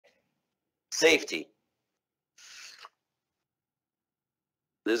Safety.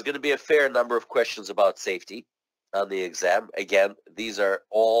 There's going to be a fair number of questions about safety on the exam. Again, these are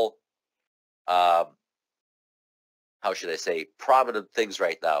all, how should I say, prominent things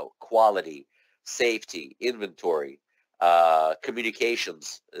right now. Quality, safety, inventory,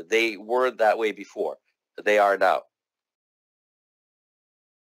 communications. They weren't that way before. They are now.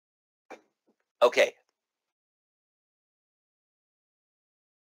 Okay.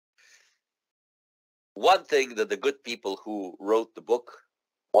 One thing that the good people who wrote the book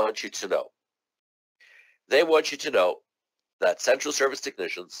want you to know. They want you to know that central service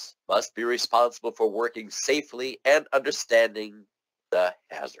technicians must be responsible for working safely and understanding the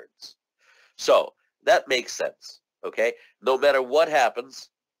hazards. So that makes sense, okay? No matter what happens,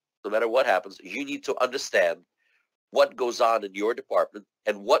 you need to understand what goes on in your department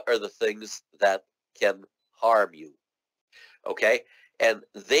and what are the things that can harm you, okay? And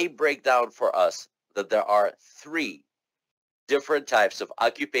they break down for us that there are 3 different types of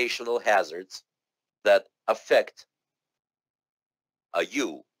occupational hazards that affect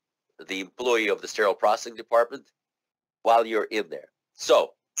you, the employee of the sterile processing department, while you're in there.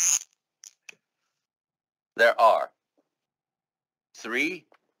 So there are 3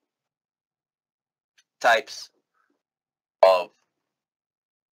 types of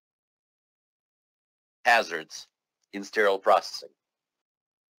hazards in sterile processing.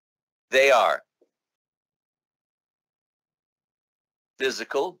 They are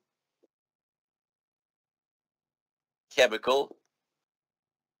physical, chemical,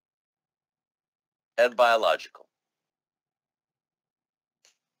 and biological.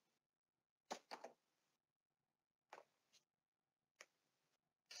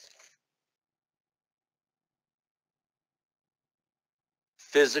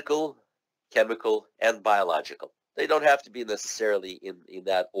 Physical, chemical, and biological. They don't have to be necessarily in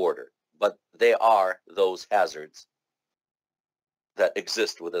that order, but they are those hazards that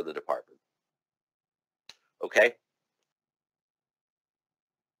exist within the department. Okay?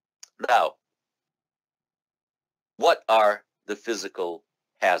 Now, what are the physical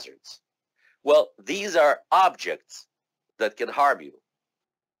hazards? Well, these are objects that can harm you.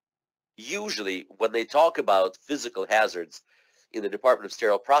 Usually, when they talk about physical hazards in the Department of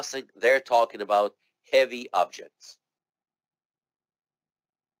Sterile Processing, they're talking about heavy objects.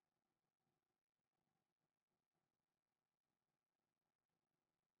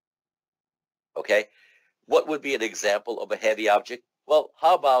 Okay? What would be an example of a heavy object? Well,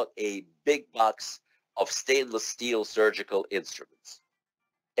 how about a big box of stainless steel surgical instruments?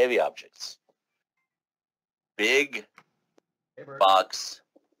 Heavy objects. Big box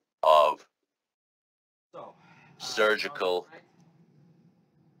of surgical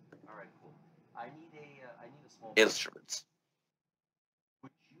instruments.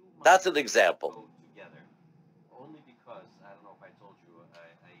 That's an example.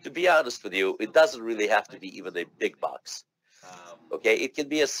 To be honest with you, it doesn't really have to be even a big box. Okay, it can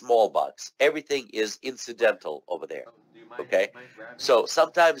be a small box. Everything is incidental over there. Okay, so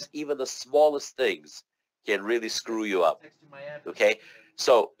sometimes even the smallest things can really screw you up. Okay,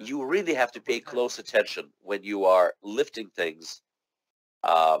 so you really have to pay close attention when you are lifting things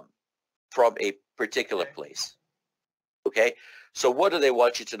from a particular place. Okay, so what do they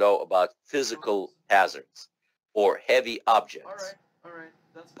want you to know about physical hazards or heavy objects?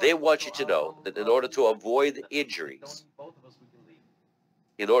 They want you to know that in order to avoid injuries,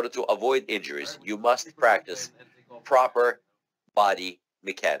 you must practice proper body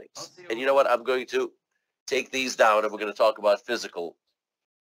mechanics. And you know what? I'm going to take these down and we're going to talk about physical.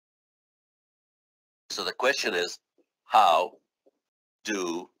 So the question is, how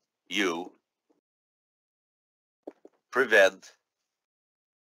do you prevent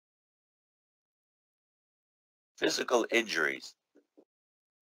physical injuries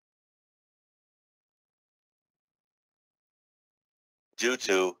due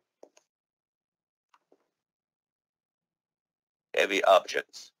to heavy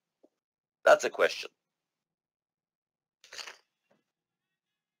objects? That's a question.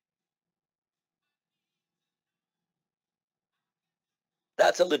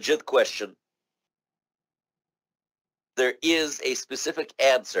 That's a legit question. There is a specific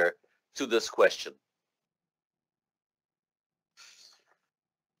answer to this question.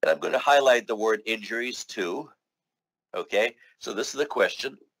 And I'm going to highlight the word injuries too. Okay, so this is the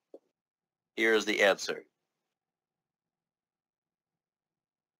question. Here's the answer.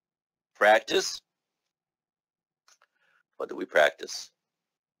 Practice. What do we practice?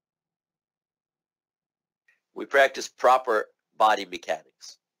 We practice proper body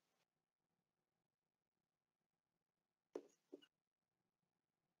mechanics.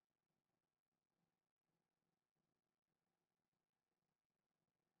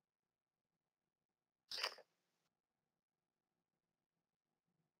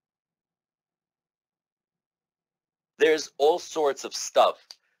 there's all sorts of stuff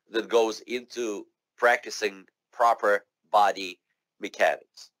that goes into practicing proper body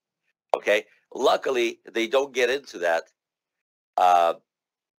mechanics. Okay, luckily they don't get into that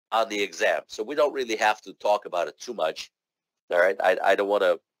on the exam, so we don't really have to talk about it too much. All right, I don't want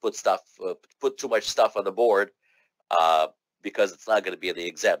to put too much stuff on the board because it's not going to be in the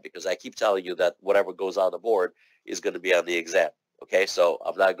exam, because I keep telling you that whatever goes on the board is going to be on the exam. Okay, so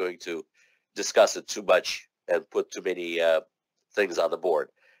I'm not going to discuss it too much and put too many things on the board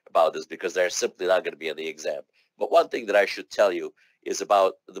about this, because they're simply not going to be in the exam. But one thing that I should tell you is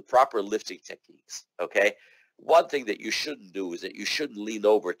about the proper lifting techniques. Okay, one thing that you shouldn't do is that you shouldn't lean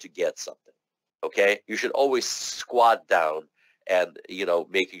over to get something. Okay, you should always squat down and, you know,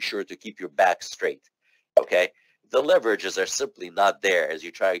 making sure to keep your back straight. Okay, the leverages are simply not there as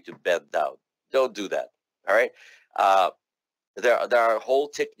you're trying to bend down. Don't do that. All right. There are whole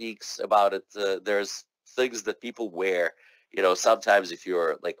techniques about it. There's things that people wear. You know, sometimes if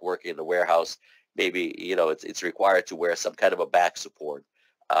you're like working in a warehouse, maybe, you know, it's required to wear some kind of a back support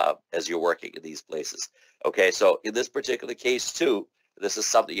as you're working in these places. Okay, so in this particular case too, this is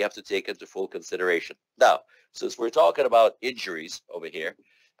something you have to take into full consideration. Now, since we're talking about injuries over here,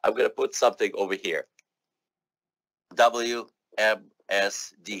 I'm going to put something over here. WMSD.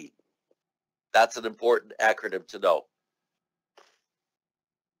 That's an important acronym to know.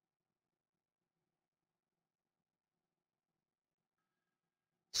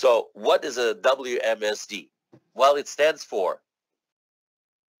 So what is a WMSD? Well, it stands for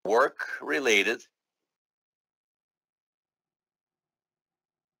work-related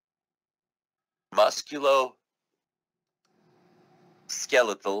musculoskeletal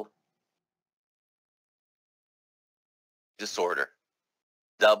disorder.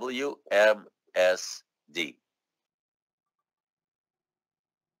 WMSD.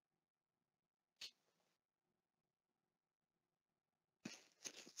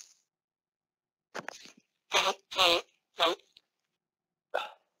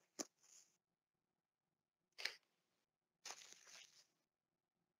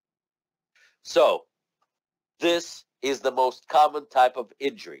 So this is the most common type of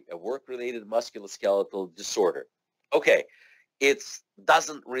injury, a work-related musculoskeletal disorder. Okay, it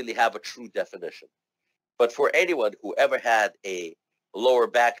doesn't really have a true definition, but for anyone who ever had a lower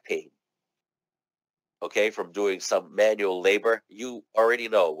back pain, okay, from doing some manual labor, you already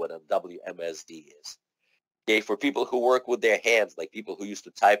know what a WMSD is. Okay, for people who work with their hands, like people who used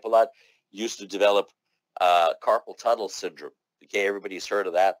to type a lot, used to develop carpal tunnel syndrome. Okay, everybody's heard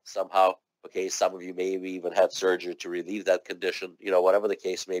of that somehow. Okay, some of you maybe even had surgery to relieve that condition, you know, whatever the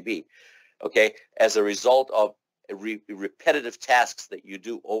case may be. Okay, as a result of repetitive tasks that you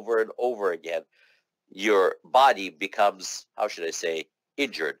do over and over again, your body becomes, how should I say,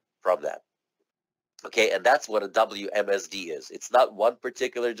 injured from that. Okay, and that's what a WMSD is. It's not one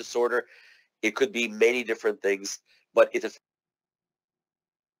particular disorder. It could be many different things, but it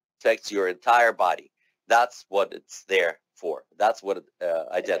affects your entire body. That's what it's there for. That's what it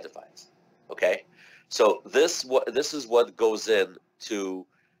identifies. Okay, so this is what goes into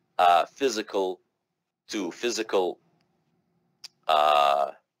physical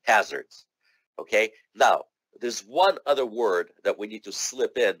hazards. Okay, now there's one other word that we need to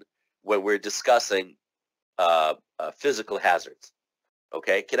slip in when we're discussing physical hazards.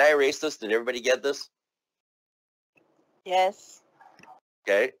 Okay, can I erase this? Did everybody get this? Yes.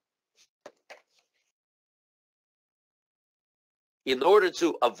 Okay. In order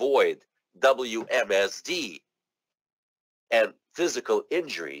to avoid WMSD and physical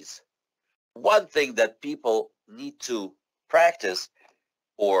injuries, one thing that people need to practice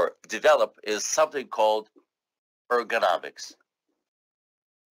or develop is something called ergonomics.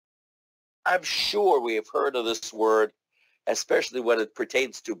 I'm sure we have heard of this word, especially when it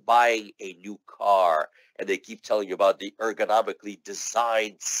pertains to buying a new car, and they keep telling you about the ergonomically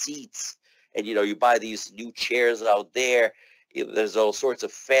designed seats. And, you know, you buy these new chairs out there. There's all sorts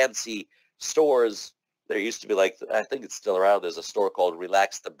of fancy stores. There used to be, like, I think it's still around. There's a store called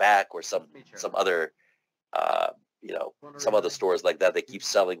Relax the Back, or some other, you know, some other stores like that. They keep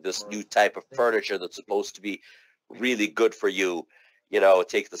selling this new type of furniture that's supposed to be really good for you. You know,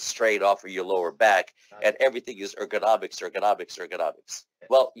 take the strain off of your lower back, and everything is ergonomics, ergonomics, ergonomics.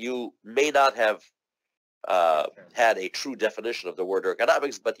 Well, you may not have had a true definition of the word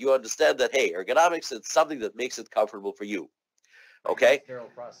ergonomics, but you understand that, hey, ergonomics is something that makes it comfortable for you. Okay?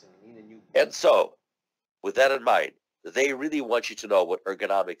 And so, with that in mind, they really want you to know what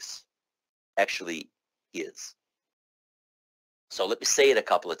ergonomics actually is. So let me say it a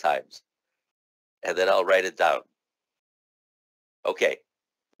couple of times, and then I'll write it down. Okay,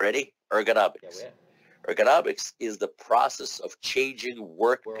 ready? Ergonomics. Ergonomics is the process of changing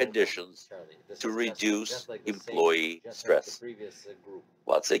work conditions to reduce employee stress.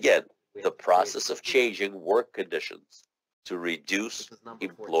 Once again, the process of changing work conditions to reduce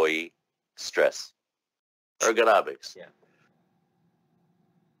employee stress. Ergonomics. Yeah.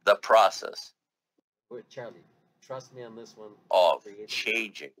 The process Charlie, trust me on this one. of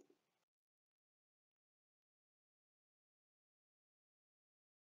changing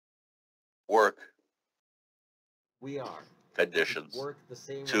work We are conditions work the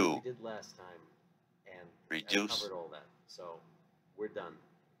same way to we did last time, and reduce covered all that. So we're done.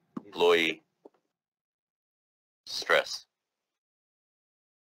 employee stress.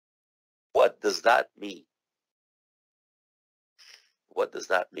 What does that mean? What does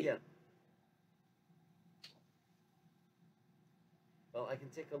that mean? Yeah. Well, I can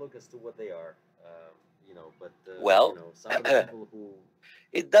take a look as to what they are, but Well, some of the people who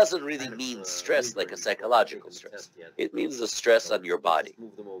it doesn't really kind of, mean stress like a wavering before psychological taking the stress. test yet, It means the stress so on your let's body. just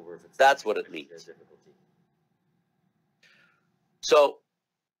move them over if it's That's not what it much, means. difficulty. So,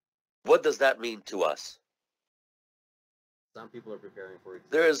 what does that mean to us? Some people are preparing for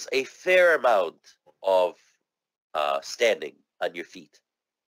exams. There's a fair amount of standing on your feet,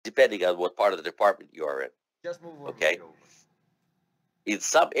 depending on what part of the department you are in. Just move over. Okay. Right over. In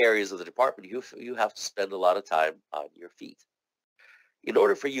some areas of the department, you have to spend a lot of time on your feet. In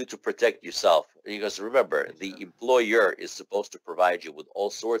order for you to protect yourself, you guys remember, the employer is supposed to provide you with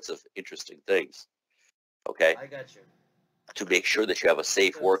all sorts of interesting things, okay, I got you. to make sure that you have a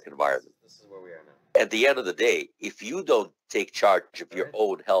safe work environment. This is where we are now. At the end of the day, if you don't take charge of your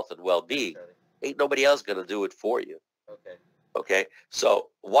own health and well-being, ain't nobody else going to do it for you. Okay. Okay, so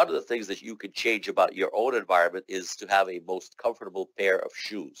one of the things that you can change about your own environment is to have a most comfortable pair of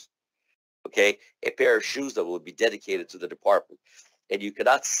shoes. Okay, a pair of shoes that will be dedicated to the department. And you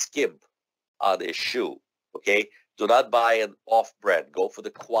cannot skimp on a shoe. Okay, do not buy an off-brand. Go for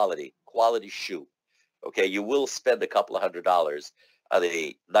the quality shoe. Okay, you will spend a couple of $100s on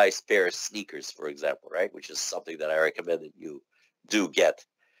a nice pair of sneakers, for example, right? Which is something that I recommend that you do get.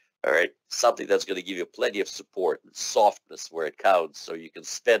 All right, something that's going to give you plenty of support and softness where it counts, so you can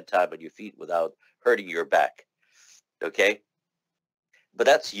spend time on your feet without hurting your back. Okay, but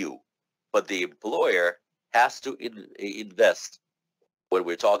that's you. But the employer has to invest, when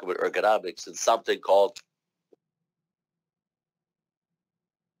we're talking about ergonomics, in something called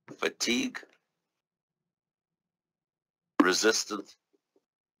fatigue resistant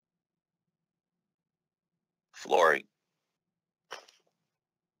flooring.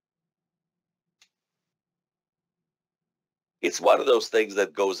 It's one of those things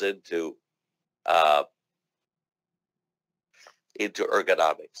that goes into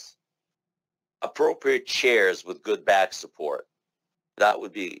ergonomics. Appropriate chairs with good back support, that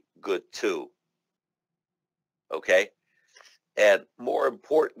would be good too. Okay, and more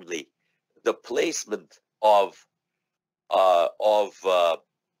importantly, the placement of how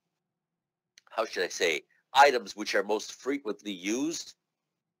should I say, items which are most frequently used,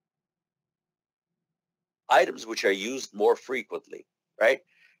 items which are used more frequently, right?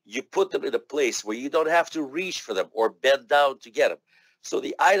 You put them in a place where you don't have to reach for them or bend down to get them. So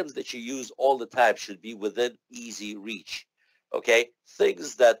the items that you use all the time should be within easy reach, okay?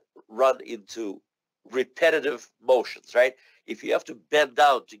 Things that run into repetitive motions, right? If you have to bend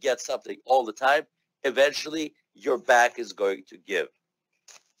down to get something all the time, eventually your back is going to give.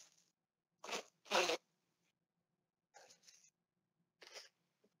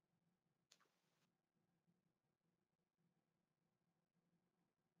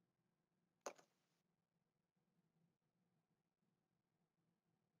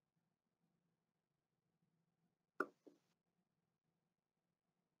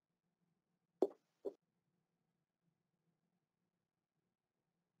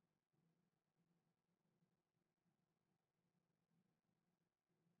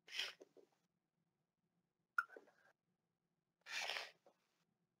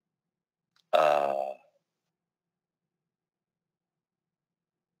 Uh,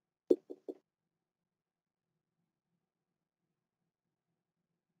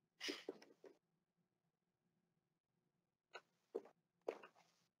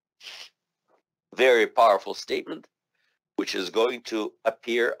 Very powerful statement, which is going to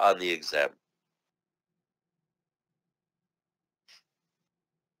appear on the exam.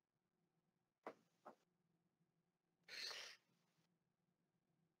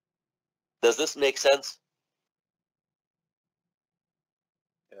 Does this make sense?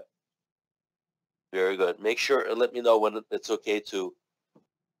 Yeah. Very good. Make sure and let me know when it's okay to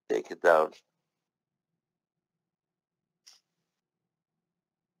take it down.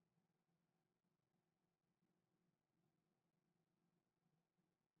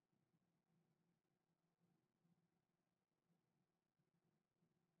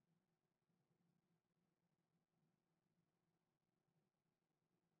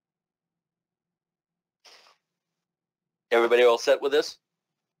 Everybody all set with this?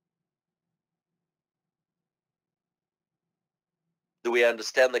 Do we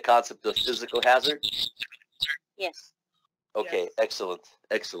understand the concept of physical hazard? Yes. Okay, Yes. excellent,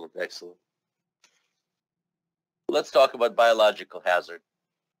 excellent, excellent. Let's talk about biological hazard.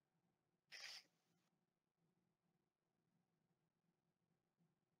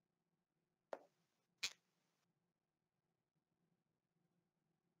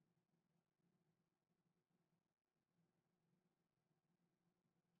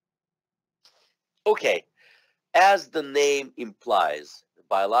 Okay, as the name implies,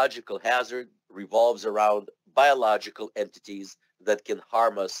 biological hazard revolves around biological entities that can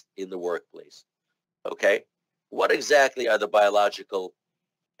harm us in the workplace. Okay, what exactly are the biological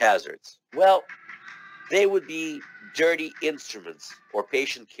hazards? Well, they would be dirty instruments or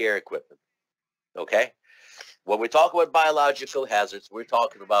patient care equipment. Okay, when we talk about biological hazards, we're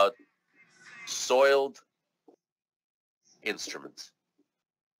talking about soiled instruments.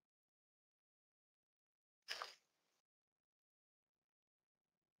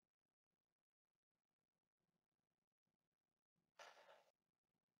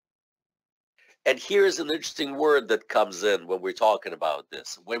 And here's an interesting word that comes in when we're talking about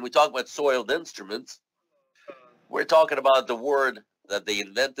this. When we talk about soiled instruments, we're talking about the word that they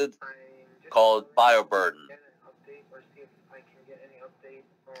invented called bioburden.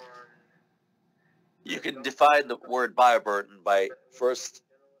 You can define the word bioburden by first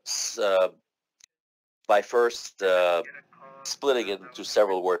splitting it into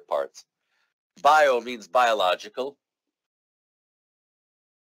several word parts. Bio means biological.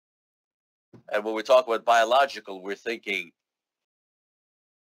 And when we talk about biological, we're thinking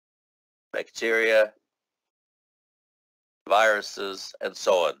bacteria, viruses, and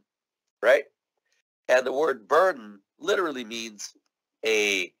so on, right? And the word burden literally means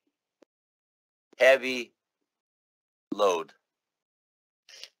a heavy load.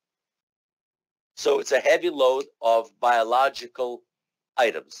 So it's a heavy load of biological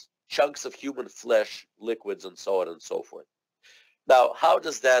items, chunks of human flesh, liquids, and so on and so forth. Now, how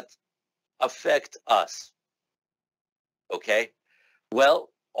does that affect us? Okay,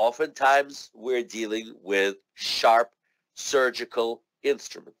 well, oftentimes we're dealing with sharp surgical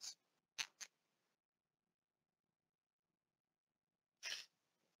instruments.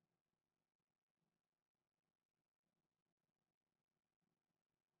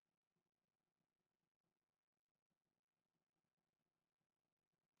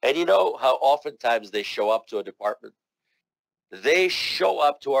 And you know how oftentimes they show up to a department? They show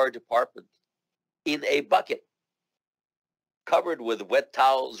up to our department in a bucket covered with wet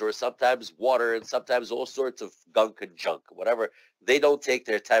towels or sometimes water and sometimes all sorts of gunk and junk, whatever. They don't take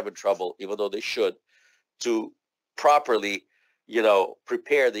their time and trouble, even though they should, to properly,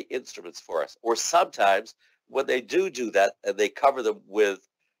 prepare the instruments for us. Or sometimes when they do that and they cover them with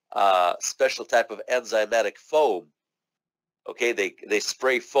special type of enzymatic foam, okay, they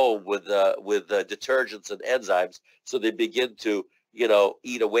spray foam with detergents and enzymes, so they begin to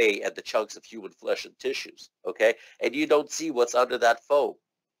eat away at the chunks of human flesh and tissues. Okay, and you don't see what's under that foam.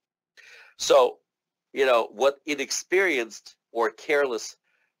 So, what inexperienced or careless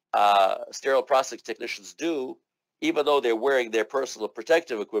sterile process technicians do, even though they're wearing their personal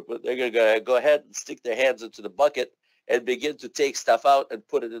protective equipment, they're going to go ahead and stick their hands into the bucket and begin to take stuff out and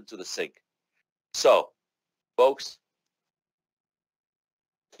put it into the sink. So, folks,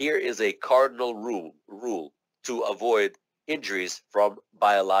 here is a cardinal rule to avoid injuries from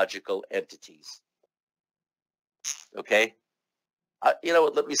biological entities. Okay? You know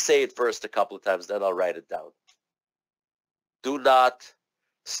what? Let me say it first a couple of times, then I'll write it down. Do not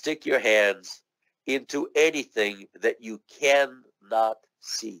stick your hands into anything that you cannot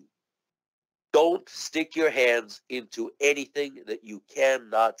see. Don't stick your hands into anything that you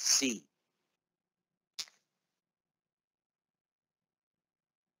cannot see.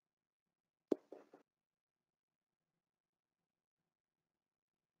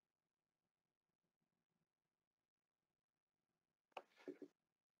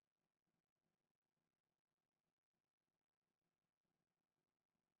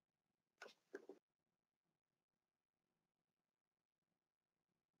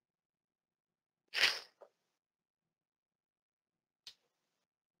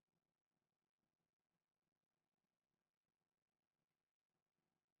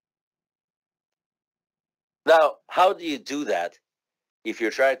 Now, how do you do that if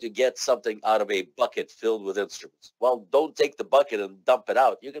you're trying to get something out of a bucket filled with instruments? Well, don't take the bucket and dump it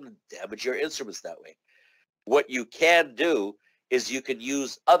out. You're going to damage your instruments that way. What you can do is you can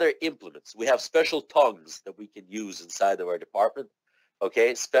use other implements. We have special tongues that we can use inside of our department.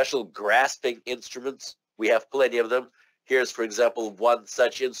 Okay, special grasping instruments. We have plenty of them. Here's, for example, one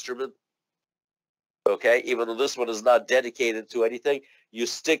such instrument. Okay, even though this one is not dedicated to anything, you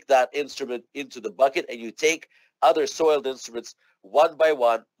stick that instrument into the bucket and you take other soiled instruments one by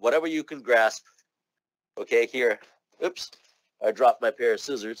one, whatever you can grasp. Okay, here, oops, I dropped my pair of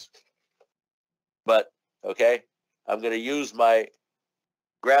scissors. But, okay, I'm going to use my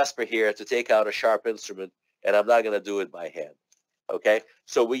grasper here to take out a sharp instrument, and I'm not going to do it by hand. Okay,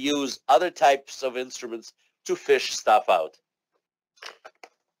 so we use other types of instruments to fish stuff out.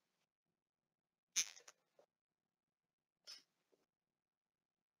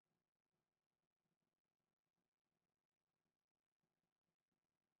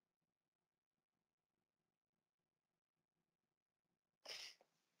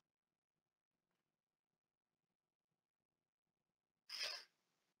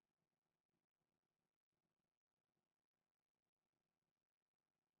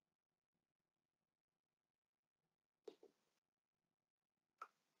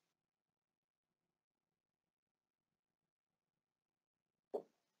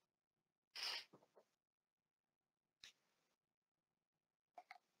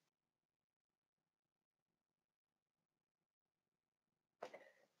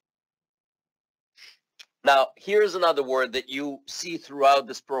 Now, here's another word that you see throughout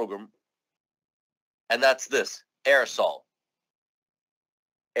this program, and that's this, aerosol.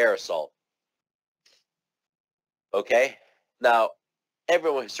 Aerosol. Okay? Now,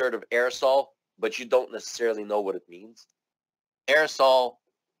 everyone has heard of aerosol, but you don't necessarily know what it means. Aerosol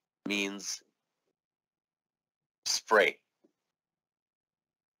means spray.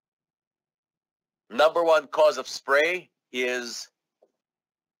 Number one cause of spray is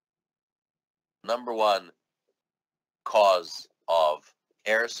number one cause of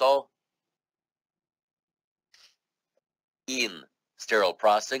aerosol in sterile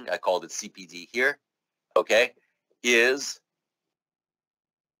processing, I called it CPD here, okay, is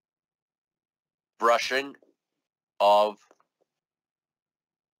brushing of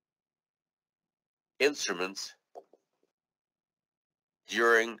instruments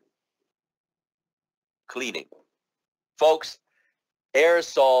during cleaning. Folks,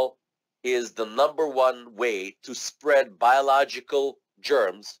 aerosol is the number one way to spread biological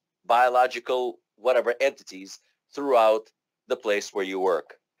germs, biological whatever entities throughout the place where you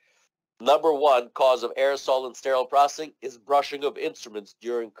work. Number one cause of aerosol in sterile processing is brushing of instruments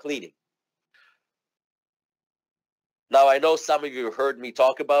during cleaning. Now, I know some of you heard me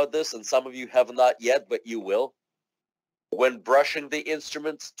talk about this, and some of you have not yet, but you will. When brushing the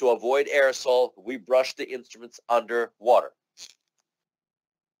instruments to avoid aerosol, we brush the instruments under water.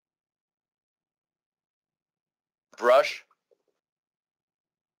 Brush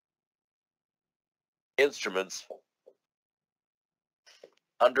instruments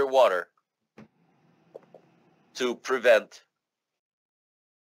underwater to prevent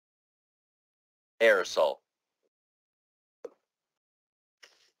aerosol.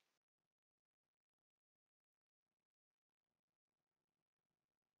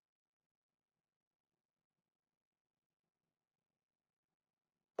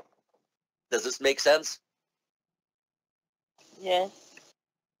 Does this make sense? Yes.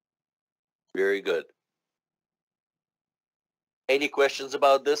 Very good. Any questions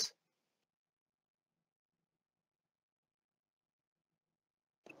about this?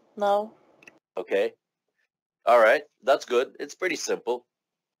 No. Okay. All right. That's good. It's pretty simple.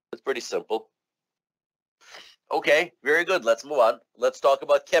 It's pretty simple. Okay. Very good. Let's move on. Let's talk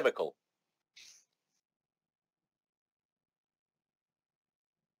about chemical.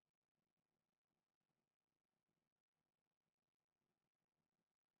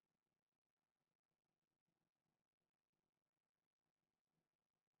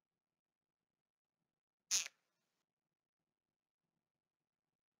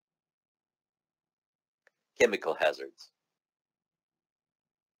 Chemical hazards.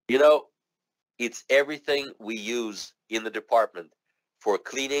 You know, it's everything we use in the department for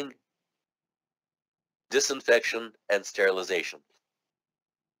cleaning, disinfection, and sterilization.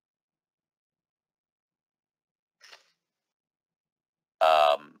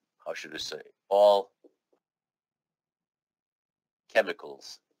 How should I say? All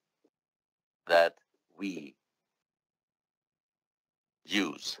chemicals that we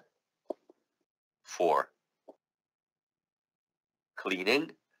use for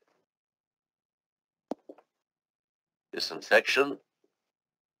cleaning, disinfection,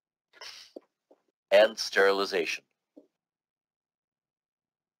 and sterilization.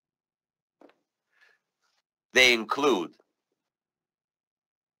 They include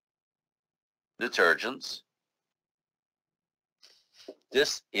detergents,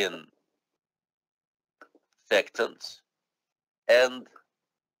 disinfectants, and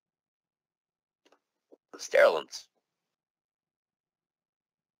sterilants.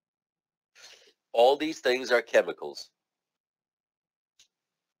 All these things are chemicals.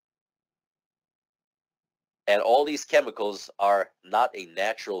 And all these chemicals are not a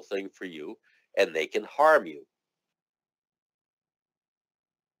natural thing for you, and they can harm you.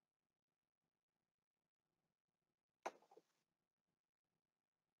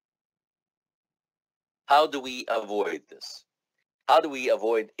 How do we avoid this? How do we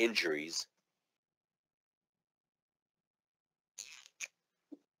avoid injuries?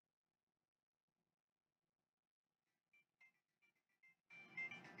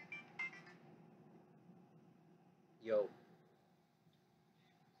 Yo.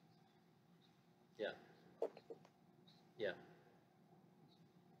 Yeah. Yeah.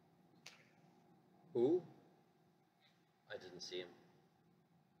 Who? I didn't see him.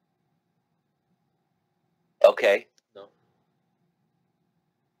 Okay. No.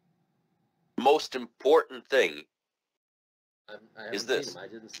 Most important thing I is haven't this. seen him. I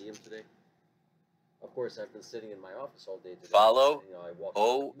didn't see him today. Of course, I've been sitting in my office all day today. Follow You know, I walked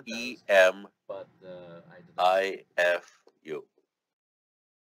OEMIFU. but I didn't.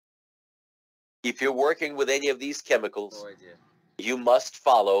 If you're working with any of these chemicals, No idea. you must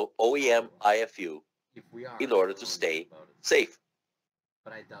follow OEMIFU If we are, in order I don't to know stay anything about it. safe.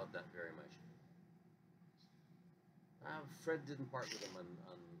 But I doubt that very much. Fred didn't part with him on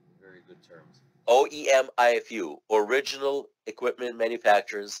very good terms. OEMIFU, Original Equipment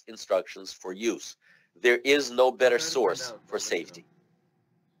Manufacturer's Instructions for Use. There is no better source for safety.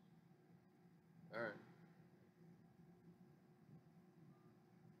 All right.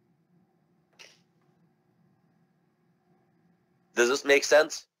 Does this make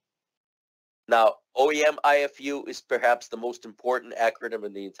sense? Now, OEMIFU is perhaps the most important acronym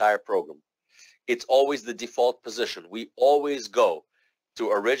in the entire program. It's always the default position. We always go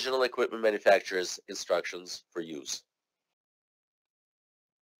to Original Equipment Manufacturer's Instructions for Use.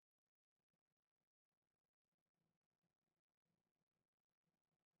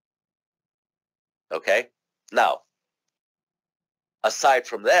 Okay? Now, aside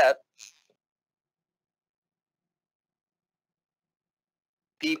from that,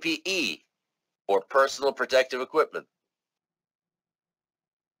 PPE, or personal protective equipment.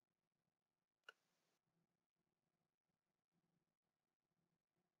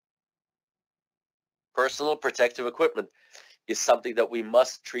 Personal protective equipment is something that we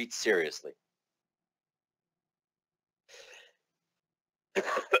must treat seriously.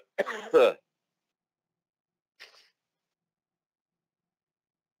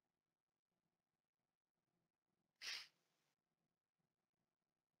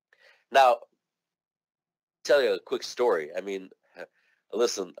 Now, tell you a quick story. I mean,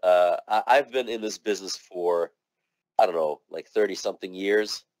 listen, I've been in this business for, I don't know, like 30-something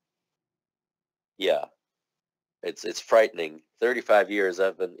years. Yeah, it's frightening. 35 years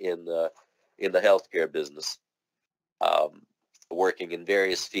I've been in the healthcare business, um, working in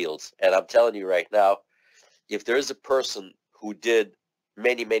various fields. And I'm telling you right now, if there is a person who did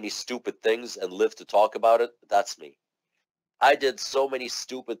many, many stupid things and lived to talk about it, that's me. I did so many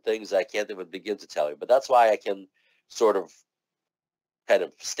stupid things I can't even begin to tell you. But that's why I can sort of kind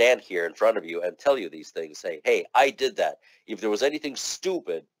of stand here in front of you and tell you these things. Say, hey, I did that. If there was anything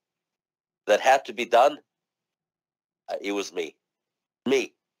stupid that had to be done, it was me.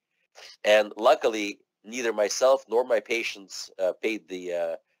 Me. And luckily, neither myself nor my patients paid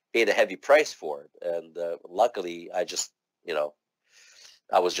a heavy price for it. And luckily, I just, you know,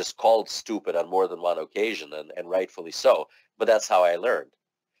 I was just called stupid on more than one occasion, and rightfully so. But that's how I learned.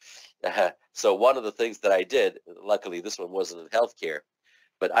 So one of the things that I did, luckily this one wasn't in healthcare,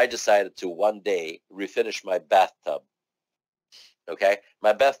 but I decided to one day refinish my bathtub. Okay,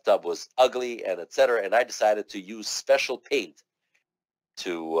 my bathtub was ugly and etc. And I decided to use special paint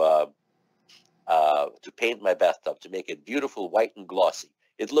to paint my bathtub to make it beautiful, white and glossy.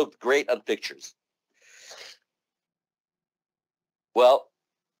 It looked great on pictures. Well,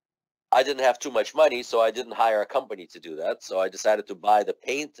 I didn't have too much money, so I didn't hire a company to do that. So I decided to buy the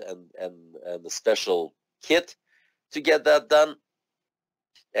paint and the special kit to get that done,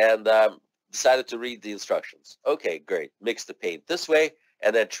 and decided to read the instructions. Okay, great. Mix the paint this way,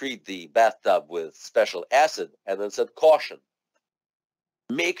 and then treat the bathtub with special acid, and then said caution.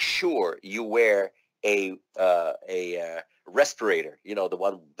 Make sure you wear a respirator. You know,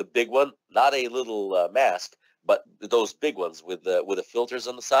 the big one, not a little mask, but those big ones with the filters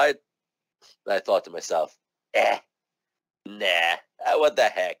on the side. And I thought to myself, nah, what the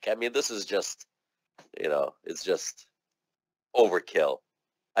heck? I mean, this is just, you know, it's just overkill.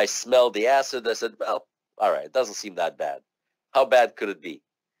 I smelled the acid. I said, well, all right, it doesn't seem that bad. How bad could it be?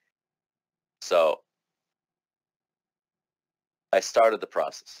 So I started the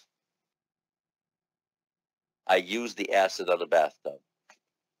process. I used the acid on the bathtub.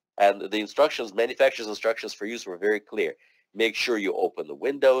 And the instructions, manufacturer's instructions for use were very clear. Make sure you open the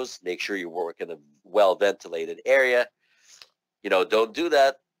windows. Make sure you work in a well-ventilated area. You know, don't do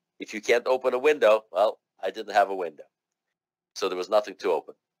that. If you can't open a window, well, I didn't have a window. So there was nothing to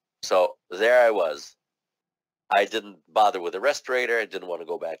open. So there I was. I didn't bother with a respirator. I didn't want to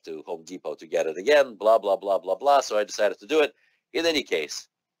go back to Home Depot to get it again, blah, blah, blah, blah, blah. So I decided to do it. In any case,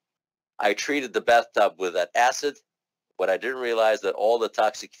 I treated the bathtub with that acid. When I didn't realize that all the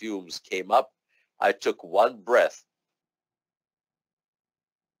toxic fumes came up, I took one breath,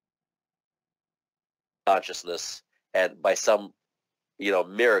 consciousness, and by some,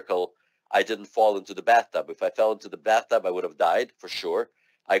 miracle, I didn't fall into the bathtub. If I fell into the bathtub, I would have died for sure.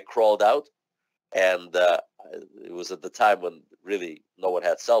 I crawled out, and it was at the time when really no one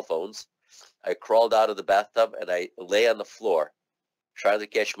had cell phones. I crawled out of the bathtub, and I lay on the floor trying to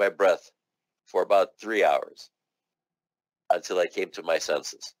catch my breath for about 3 hours until I came to my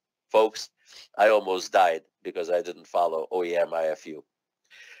senses. Folks, I almost died because I didn't follow OEM IFU.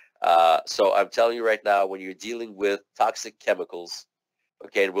 So I'm telling you right now, when you're dealing with toxic chemicals,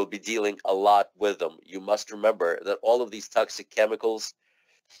 okay, and we'll be dealing a lot with them, you must remember that all of these toxic chemicals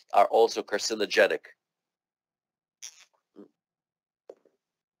are also carcinogenic.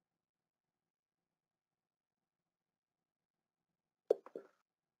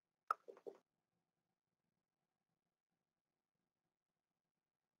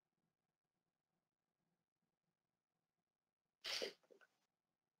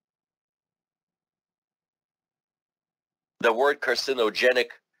 The word carcinogenic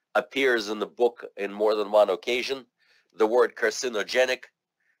appears in the book in more than one occasion. The word carcinogenic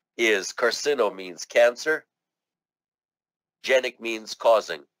is, carcino means cancer, genic means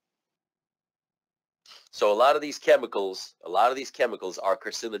causing. So a lot of these chemicals are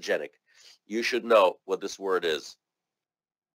carcinogenic. You should know what this word is.